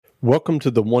Welcome to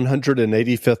the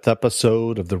 185th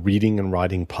episode of the Reading and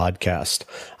Writing Podcast.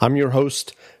 I'm your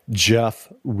host,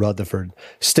 Jeff Rutherford.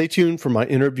 Stay tuned for my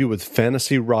interview with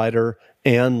fantasy writer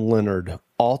Ann Leonard,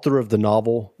 author of the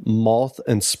novel Moth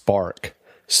and Spark.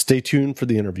 Stay tuned for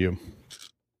the interview.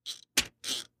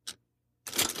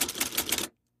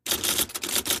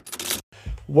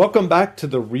 Welcome back to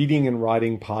the Reading and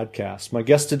Writing Podcast. My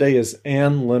guest today is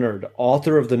Ann Leonard,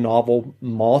 author of the novel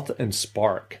Moth and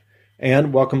Spark.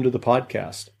 Ann, welcome to the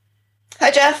podcast.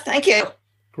 Hi, Jeff. Thank you.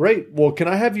 Great. Well, can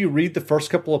I have you read the first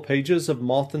couple of pages of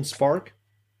Moth and Spark?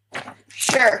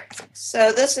 Sure.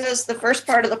 So this is the first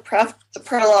part of the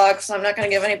prologue, so I'm not going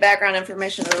to give any background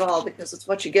information at all because it's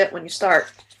what you get when you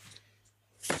start.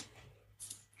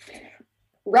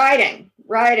 Riding.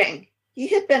 He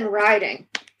had been riding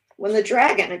when the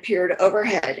dragon appeared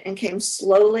overhead and came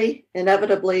slowly,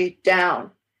 inevitably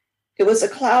down. It was a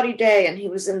cloudy day and he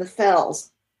was in the fells.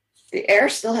 The air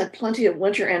still had plenty of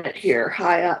winter in it here,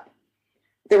 high up.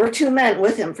 There were 2 men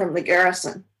with him from the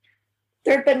garrison.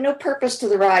 There had been no purpose to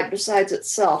the ride besides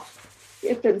itself. He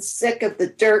had been sick of the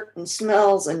dirt and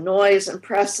smells and noise and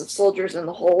press of soldiers in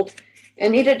the hold,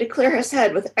 and needed to clear his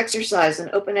head with exercise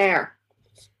and open air.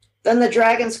 Then the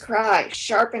dragon's cry,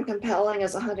 sharp and compelling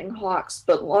as a hunting hawk's,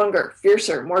 but longer,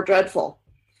 fiercer, more dreadful.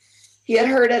 He had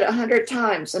heard it 100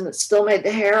 times, and it still made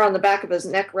the hair on the back of his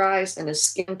neck rise and his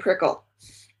skin prickle.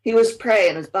 He was prey,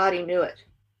 and his body knew it.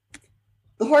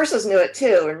 The horses knew it,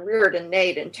 too, and reared and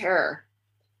neighed in terror.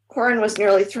 Corin was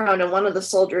nearly thrown, and one of the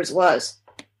soldiers was.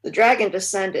 The dragon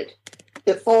descended.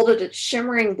 It folded its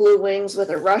shimmering blue wings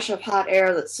with a rush of hot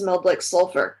air that smelled like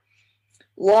sulfur.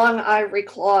 Long ivory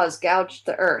claws gouged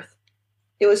the earth.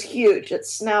 It was huge,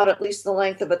 its snout at least the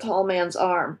length of a tall man's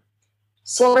arm.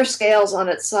 Silver scales on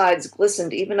its sides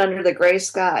glistened even under the gray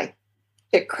sky.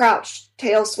 It crouched,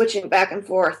 tail switching back and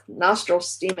forth, nostrils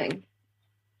steaming.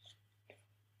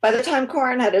 By the time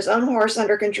Corin had his own horse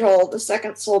under control, the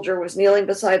second soldier was kneeling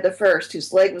beside the first,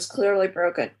 whose leg was clearly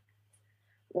broken.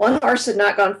 One horse had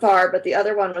not gone far, but the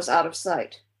other one was out of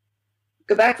sight.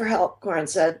 "Go back for help," Corin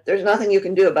said. "There's nothing you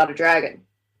can do about a dragon."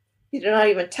 He did not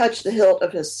even touch the hilt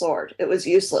of his sword. It was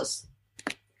useless.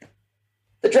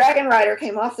 The dragon rider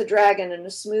came off the dragon in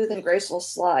a smooth and graceful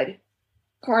slide.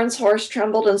 Corin's horse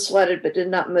trembled and sweated but did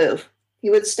not move. He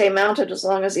would stay mounted as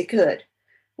long as he could.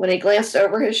 When he glanced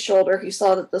over his shoulder, he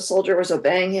saw that the soldier was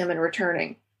obeying him and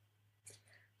returning.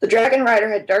 The dragon rider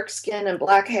had dark skin and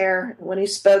black hair, and when he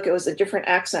spoke, it was a different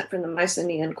accent from the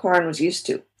Mycenaean Corin was used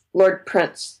to. "Lord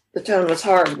Prince." The tone was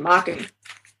hard, mocking.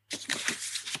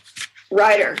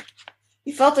 Rider.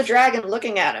 He felt the dragon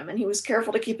looking at him, and he was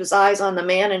careful to keep his eyes on the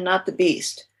man and not the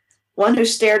beast. One who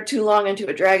stared too long into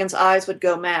a dragon's eyes would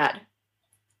go mad.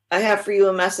 "I have for you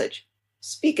a message."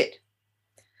 "Speak it."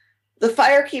 "The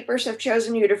Firekeepers have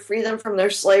chosen you to free them from their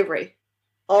slavery.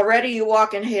 Already you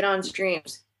walk in Hadon's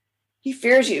dreams. He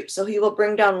fears you, so he will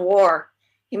bring down war.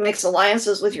 He makes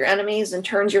alliances with your enemies and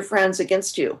turns your friends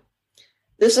against you.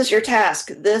 This is your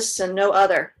task, this and no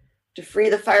other, to free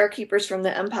the Firekeepers from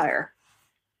the Empire.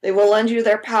 They will lend you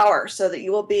their power so that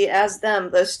you will be as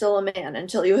them, though still a man,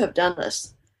 until you have done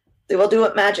this. They will do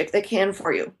what magic they can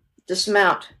for you.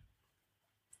 Dismount."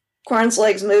 Corin's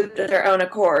legs moved of their own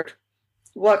accord.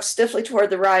 He walked stiffly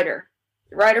toward the rider.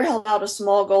 The rider held out a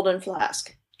small golden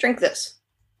flask. "Drink this."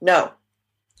 "No."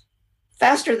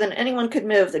 Faster than anyone could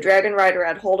move, the dragon rider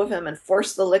had hold of him and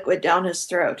forced the liquid down his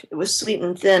throat. It was sweet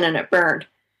and thin, and it burned.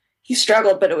 He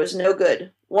struggled, but it was no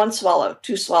good. 1 swallow,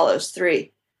 2 swallows,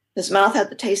 3. His mouth had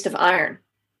the taste of iron.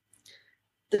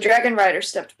 The dragon rider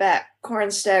stepped back. Corin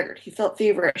staggered. He felt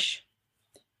feverish.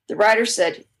 The rider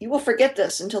said, "You will forget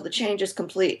this until the change is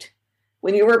complete.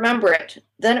 When you remember it,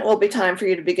 then it will be time for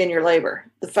you to begin your labor.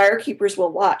 The Firekeepers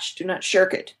will watch. Do not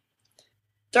shirk it."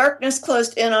 Darkness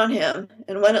closed in on him,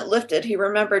 and when it lifted, he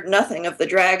remembered nothing of the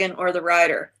dragon or the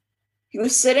rider. He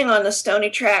was sitting on the stony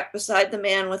track beside the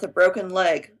man with a broken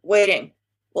leg, waiting,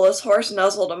 while his horse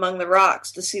nuzzled among the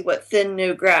rocks to see what thin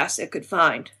new grass it could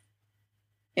find.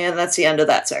 And that's the end of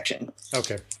that section.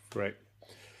 Okay, great.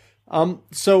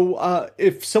 So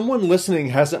if someone listening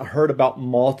hasn't heard about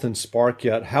Moth and Spark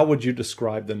yet, how would you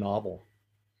describe the novel?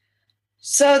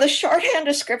 So the shorthand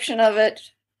description of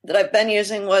it that I've been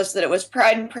using was that it was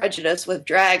Pride and Prejudice with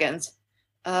dragons.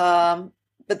 But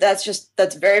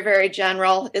that's very, very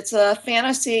general. It's a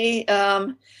fantasy.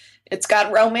 It's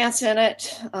got romance in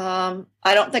it. I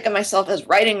don't think of myself as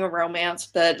writing a romance,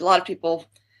 but a lot of people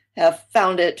have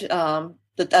found it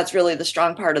that's really the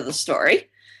strong part of the story.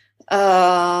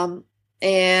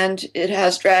 And it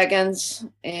has dragons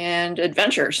and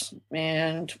adventures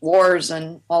and wars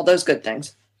and all those good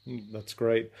things. That's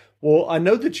great. Well, I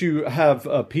know that you have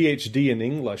a PhD in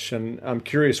English, and I'm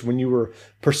curious, when you were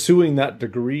pursuing that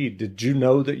degree, did you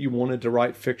know that you wanted to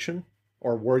write fiction,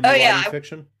 or were you Oh writing yeah,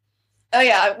 fiction?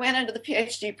 I went into the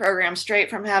PhD program straight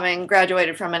from having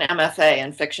graduated from an MFA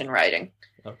in fiction writing,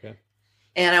 Okay.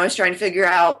 and I was trying to figure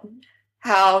out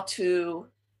how to,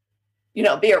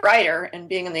 be a writer, and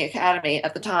being in the academy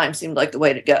at the time seemed like the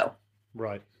way to go.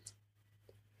 Right.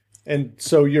 And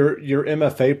so your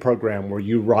MFA program, were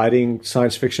you writing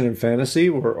science fiction and fantasy,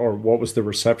 or what was the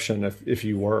reception if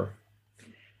you were?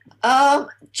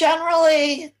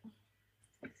 Generally,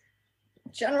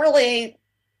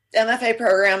 MFA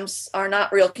programs are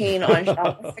not real keen on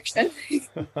genre fiction.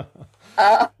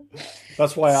 Uh,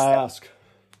 That's why I ask.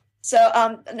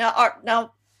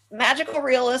 now magical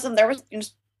realism. There was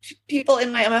people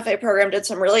in my MFA program did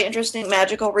some really interesting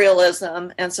magical realism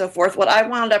and so forth. What I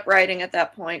wound up writing at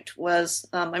that point was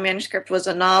my manuscript was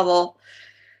a novel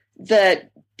that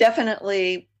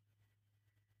definitely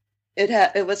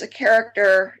it was a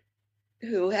character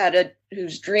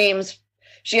whose dreams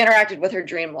she interacted with her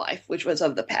dream life, which was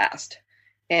of the past.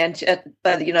 And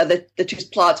the two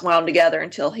plots wound together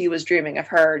until he was dreaming of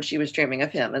her and she was dreaming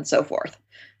of him and so forth.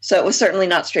 So it was certainly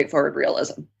not straightforward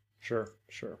realism. Sure.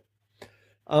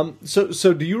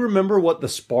 So do you remember what the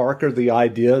spark or the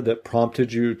idea that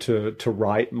prompted you to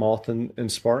write Moth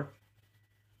and Spark?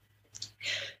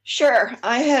 Sure.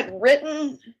 I had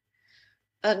written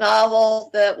a novel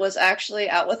that was actually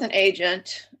out with an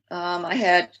agent. I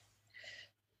had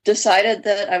decided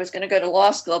that I was going to go to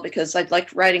law school because I'd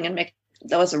liked writing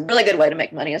that was a really good way to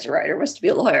make money as a writer, was to be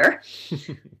a lawyer,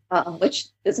 which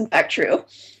is in fact true.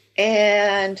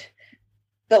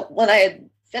 But when I had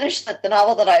finished the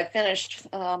novel that I had finished,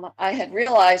 I had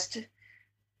realized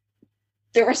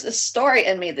there was this story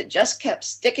in me that just kept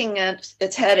sticking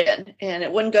its head in, and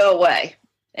it wouldn't go away.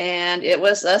 And it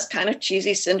was this kind of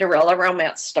cheesy Cinderella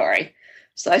romance story.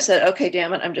 So I said, okay,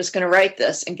 damn it, I'm just going to write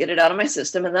this and get it out of my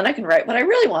system, and then I can write what I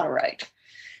really want to write.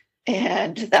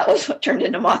 And that was what turned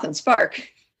into Moth and Spark.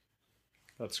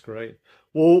 That's great.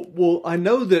 Well, I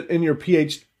know that in your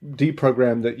PhD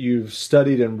program that you've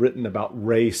studied and written about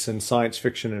race and science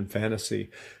fiction and fantasy.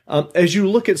 As you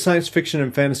look at science fiction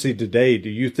and fantasy today, do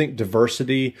you think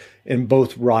diversity in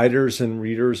both writers and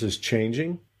readers is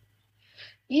changing?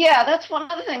 Yeah, that's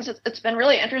one of the things that's been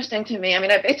really interesting to me. I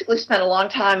mean, I basically spent a long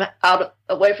time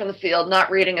away from the field,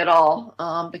 not reading at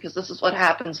all, because this is what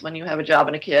happens when you have a job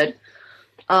and a kid.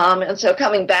 And so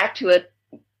coming back to it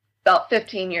about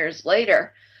 15 years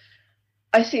later,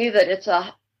 I see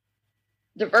that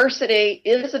diversity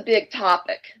is a big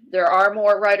topic. There are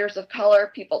more writers of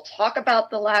color. People talk about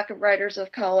the lack of writers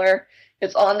of color.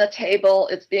 It's on the table.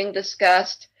 It's being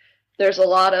discussed. There's a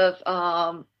lot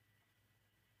of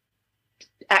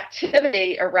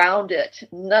activity around it.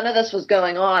 None of this was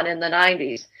going on in the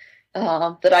 90s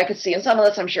that I could see. And some of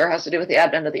this, I'm sure, has to do with the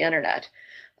advent of the internet.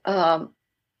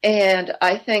 And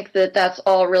I think that that's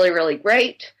all really, really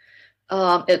great.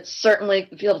 The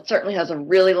field certainly has a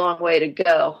really long way to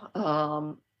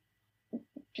go.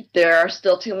 There are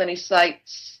still too many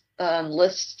sites,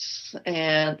 lists,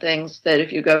 and things that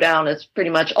if you go down, it's pretty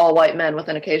much all white men with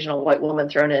an occasional white woman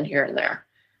thrown in here and there.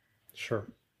 Sure.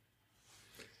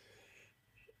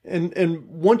 And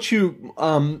once you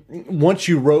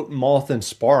wrote Moth and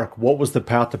Spark, what was the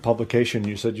path to publication?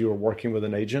 You said you were working with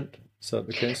an agent. Is that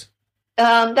the case?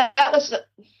 That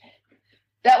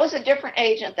was a different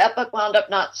agent. That book wound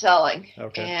up not selling.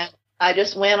 Okay. And I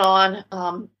just went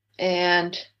on,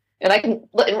 and I can,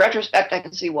 in retrospect, I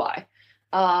can see why.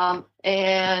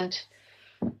 And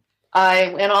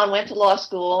I went to law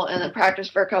school and then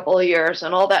practiced for a couple of years.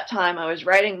 And all that time I was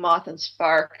writing Moth and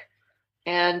Spark.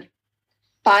 And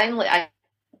I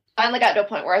finally got to a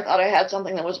point where I thought I had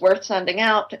something that was worth sending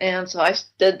out. And so I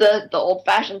did the old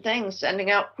fashioned thing, sending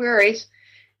out queries.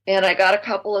 And I got a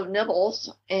couple of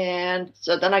nibbles. And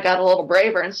so then I got a little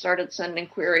braver and started sending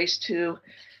queries to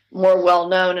more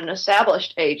well-known and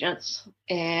established agents.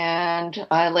 And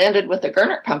I landed with the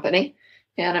Gernert Company,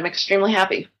 and I'm extremely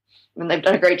happy. I mean, they've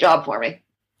done a great job for me.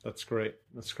 That's great.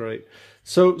 That's great.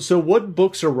 So what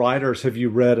books or writers have you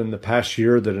read in the past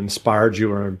year that inspired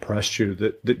you or impressed you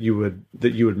that you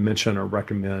would mention or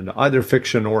recommend, either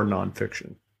fiction or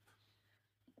nonfiction?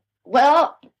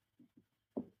 Well,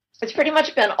 it's pretty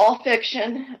much been all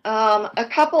fiction. A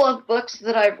couple of books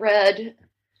that I've read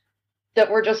that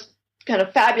were just kind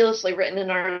of fabulously written and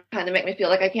are kind of make me feel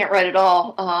like I can't write at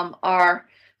all are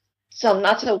some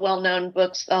not so well-known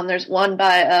books. There's one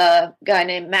by a guy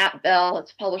named Matt Bell.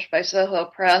 It's published by Soho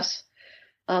Press.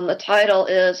 The title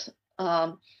is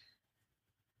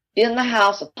In the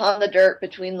House Upon the Dirt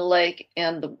Between the Lake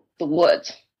and the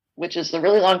Woods. which is the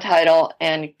really long title,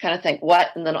 and you kind of think, what?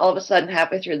 And then all of a sudden,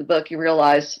 halfway through the book, you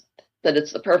realize that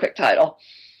it's the perfect title.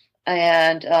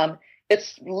 And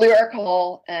it's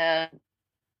lyrical, and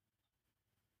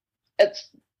it's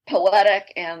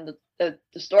poetic, and the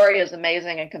story is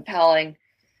amazing and compelling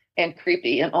and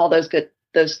creepy and all those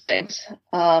things.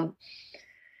 So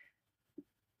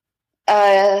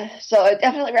I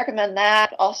definitely recommend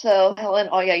that. Also, Helen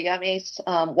Oyeyemi's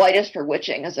White is for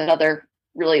Witching is another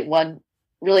really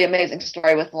amazing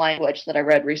story with language that I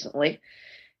read recently.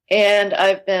 And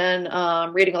I've been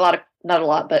reading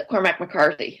but Cormac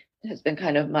McCarthy has been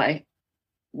kind of my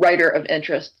writer of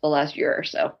interest the last year or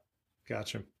so.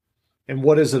 Gotcha. And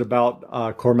what is it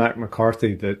about Cormac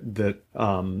McCarthy that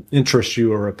interests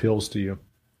you or appeals to you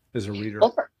as a reader?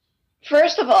 Well,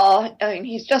 first of all, I mean,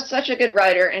 he's just such a good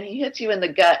writer, and he hits you in the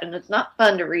gut, and it's not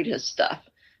fun to read his stuff,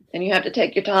 and you have to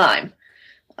take your time.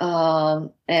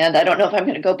 And I don't know if I'm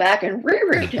going to go back and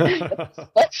reread it.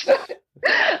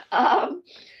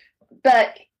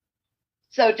 But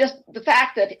so just the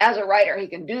fact that as a writer, he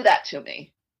can do that to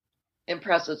me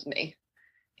impresses me.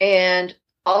 And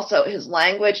also his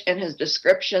language and his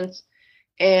descriptions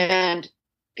and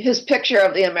his picture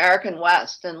of the American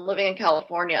West and living in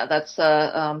California. That's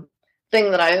a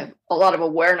thing that I have a lot of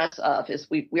awareness of, is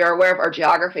we are aware of our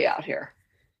geography out here.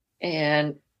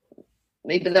 And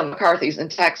even though McCarthy's in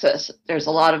Texas, there's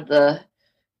a lot of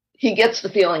he gets the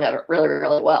feeling of it really,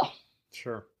 really well.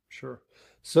 Sure.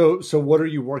 So what are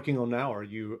you working on now? Are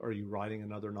you writing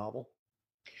another novel?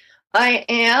 I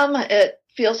am. It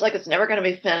feels like it's never going to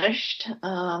be finished.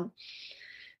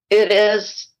 It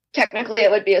is technically,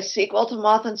 it would be a sequel to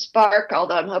Moth and Spark,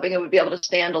 although I'm hoping it would be able to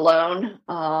stand alone.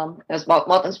 As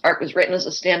Moth and Spark was written as a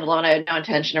standalone, I had no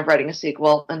intention of writing a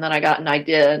sequel, and then I got an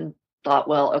idea and thought,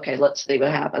 well, okay, let's see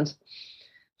what happens.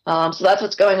 So that's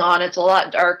what's going on. It's a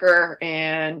lot darker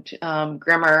and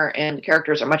grimmer, and the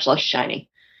characters are much less shiny.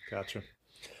 Gotcha.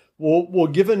 Well,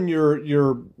 given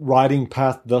your writing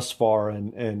path thus far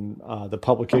and the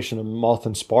publication of Moth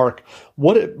and Spark,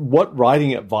 what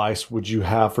writing advice would you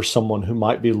have for someone who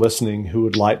might be listening who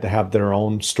would like to have their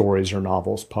own stories or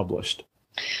novels published?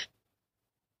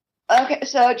 Okay,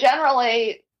 so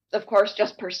generally, of course,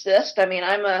 just persist. I mean,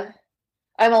 I'm a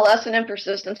lesson in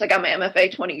persistence. I got my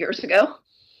MFA 20 years ago,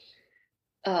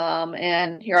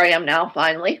 and here I am now,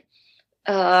 finally.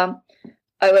 I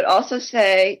would also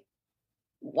say,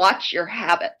 watch your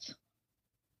habits.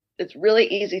 It's really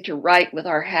easy to write with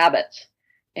our habits.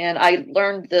 And I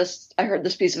heard this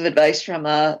piece of advice from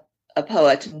a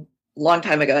poet a long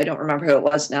time ago. I don't remember who it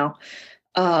was now.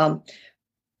 But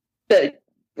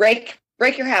break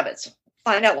your habits.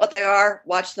 Find out what they are,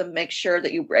 watch them, make sure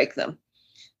that you break them.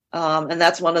 And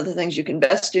that's one of the things you can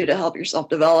best do to help yourself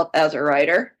develop as a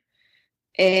writer.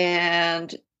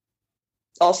 And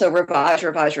also revise.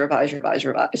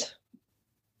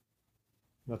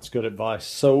 That's good advice.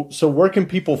 So where can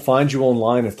people find you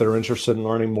online if they're interested in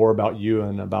learning more about you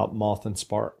and about Moth and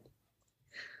Spark?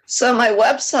 So my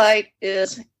website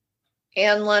is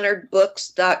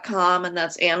AnneLeonardBooks.com, and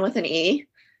that's Anne with an E,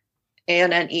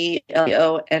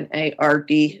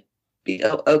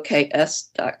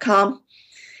 AnneLeonardBooks.com.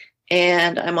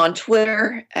 And I'm on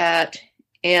Twitter at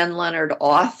Anne Leonard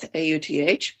Auth,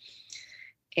 AUTH.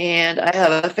 And I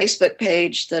have a Facebook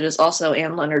page that is also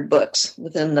Anne Leonard Books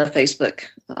within the Facebook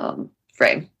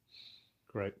frame.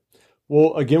 Great.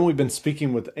 Well, again, we've been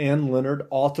speaking with Anne Leonard,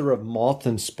 author of Moth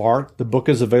and Spark. The book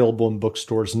is available in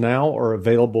bookstores now or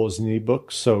available as an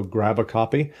ebook, so grab a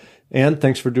copy. Anne,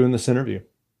 thanks for doing this interview.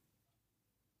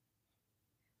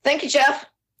 Thank you, Jeff.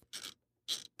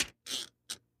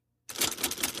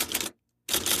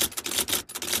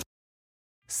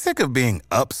 Sick of being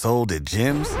upsold at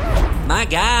gyms? My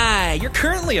guy, you're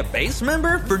currently a base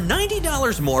member? For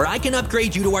 $90 more, I can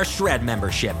upgrade you to our Shred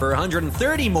membership. For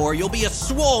 $130 more, you'll be a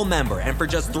Swole member. And for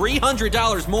just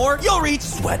 $300 more, you'll reach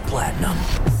Sweat Platinum.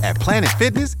 At Planet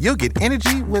Fitness, you'll get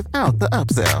energy without the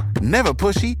upsell. Never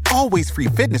pushy, always free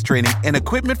fitness training and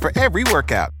equipment for every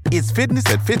workout. It's fitness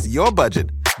that fits your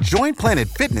budget. Join Planet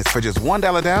Fitness for just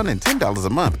 $1 down and $10 a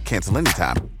month. Cancel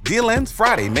anytime. Deal ends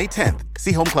Friday, May 10th.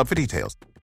 See Home Club for details.